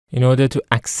In order to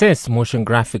access motion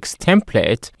graphics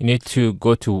template, you need to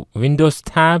go to Windows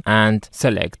tab and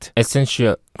select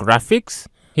Essential Graphics.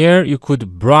 Here you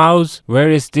could browse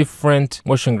various different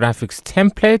motion graphics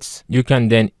templates. You can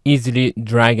then easily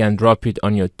drag and drop it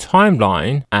on your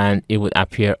timeline and it would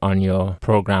appear on your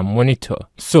program monitor.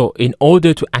 So in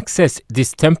order to access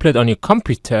this template on your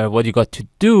computer, what you got to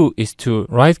do is to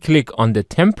right click on the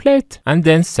template and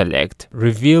then select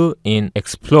Reveal in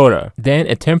Explorer. Then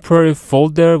a temporary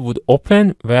folder would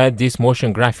open where this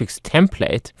motion graphics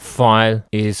template file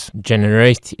is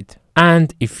generated.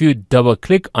 And if you double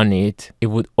click on it, it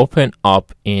would open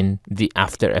up in the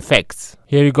After Effects.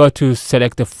 Here you go to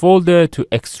select the folder to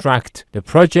extract the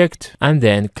project and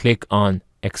then click on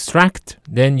Extract.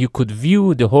 Then you could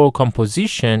view the whole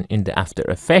composition in the After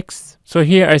Effects. So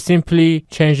here I simply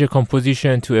change the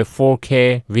composition to a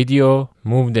 4K video,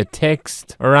 move the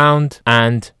text around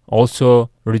and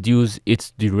also reduce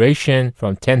its duration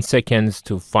from 10 seconds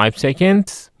to 5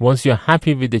 seconds. Once you're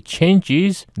happy with the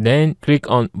changes, then click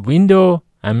on Window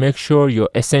and make sure your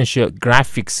Essential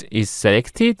Graphics is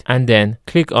selected and then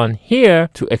click on here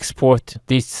to export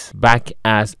this back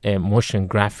as a motion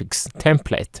graphics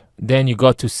template. Then you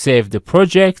got to save the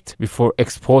project before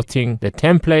exporting the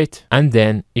template. And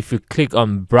then if you click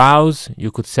on browse, you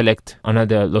could select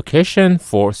another location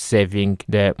for saving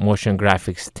the motion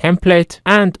graphics template.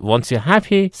 And once you're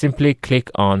happy, simply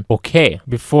click on OK.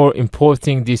 Before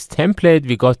importing this template,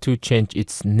 we got to change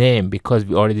its name because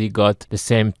we already got the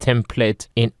same template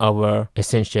in our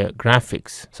Essential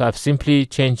Graphics. So I've simply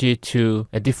changed it to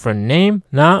a different name.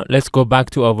 Now let's go back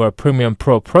to our Premiere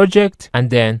Pro project and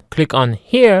then click on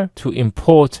here to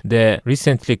import the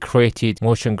recently created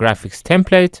motion graphics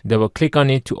template. Double click on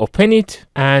it to open it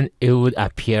and it would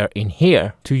appear in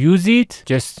here. To use it,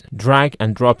 just drag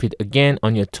and drop it again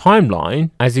on your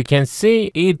timeline. As you can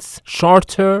see, it's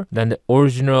shorter than the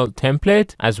original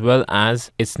template as well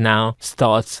as it now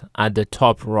starts at the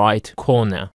top right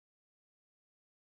corner.